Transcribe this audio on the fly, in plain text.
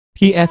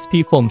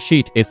PSP foam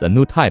sheet is a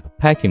new type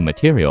packing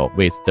material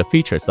with the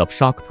features of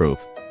shockproof,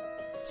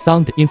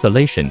 sound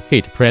insulation,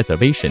 heat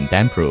preservation,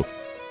 damp-proof,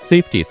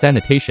 safety,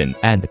 sanitation,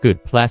 and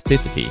good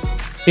plasticity.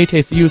 It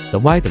is used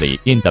widely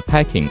in the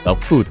packing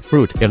of food,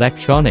 fruit,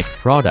 electronic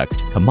product,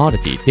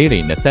 commodity,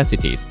 daily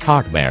necessities,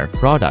 hardware,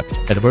 product,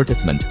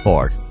 advertisement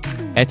board,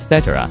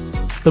 etc.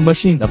 The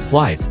machine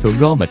applies to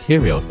raw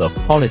materials of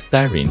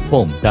polystyrene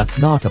foam, does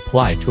not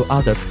apply to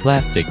other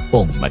plastic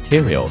foam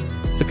materials,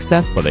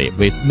 successfully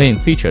with main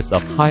features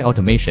of high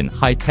automation,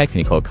 high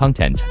technical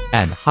content,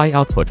 and high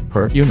output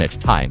per unit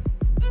time.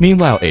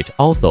 Meanwhile, it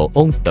also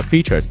owns the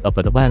features of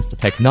advanced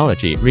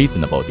technology,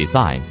 reasonable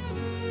design,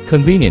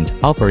 convenient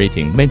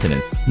operating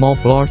maintenance, small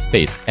floor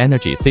space,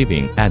 energy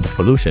saving and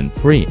pollution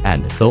free,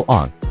 and so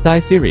on. Die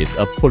series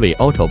of fully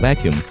auto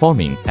vacuum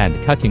forming and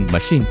cutting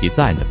machine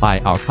designed by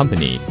our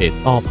company is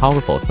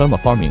all-powerful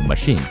thermoforming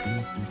machine.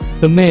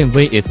 The main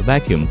way is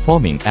vacuum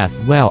forming as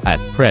well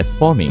as press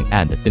forming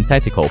and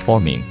synthetical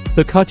forming.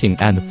 The cutting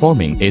and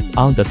forming is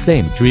on the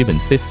same driven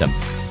system.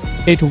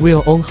 It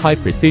will own high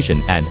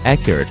precision and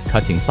accurate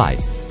cutting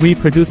size. We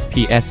produce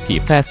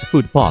PSP fast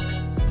food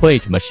box,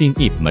 plate machine,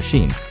 eat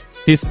machine,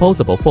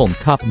 disposable foam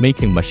cup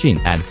making machine,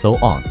 and so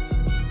on.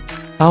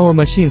 Our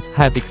machines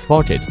have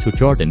exported to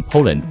Jordan,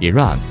 Poland,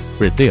 Iran,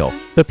 Brazil.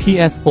 The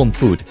PS foam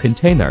food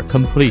container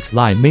complete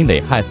line mainly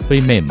has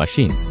 3 main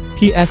machines.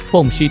 PS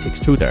foam sheet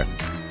extruder.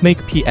 Make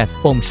PS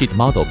foam sheet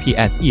model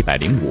PS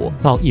 105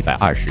到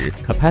120,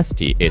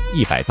 capacity is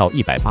 100到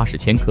180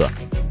千克.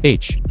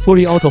 H.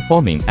 Fully auto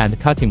forming and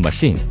cutting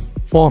machine.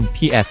 Form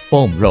PS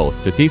foam rolls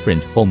to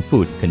different foam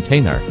food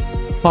container,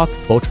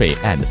 box, bowl tray,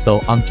 and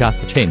so on.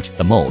 Just change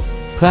the molds.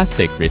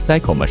 Plastic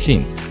recycle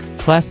machine.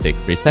 Plastic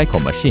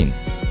recycle machine.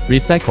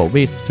 Recycle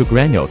waste to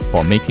granules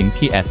for making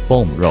PS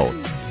foam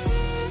rolls.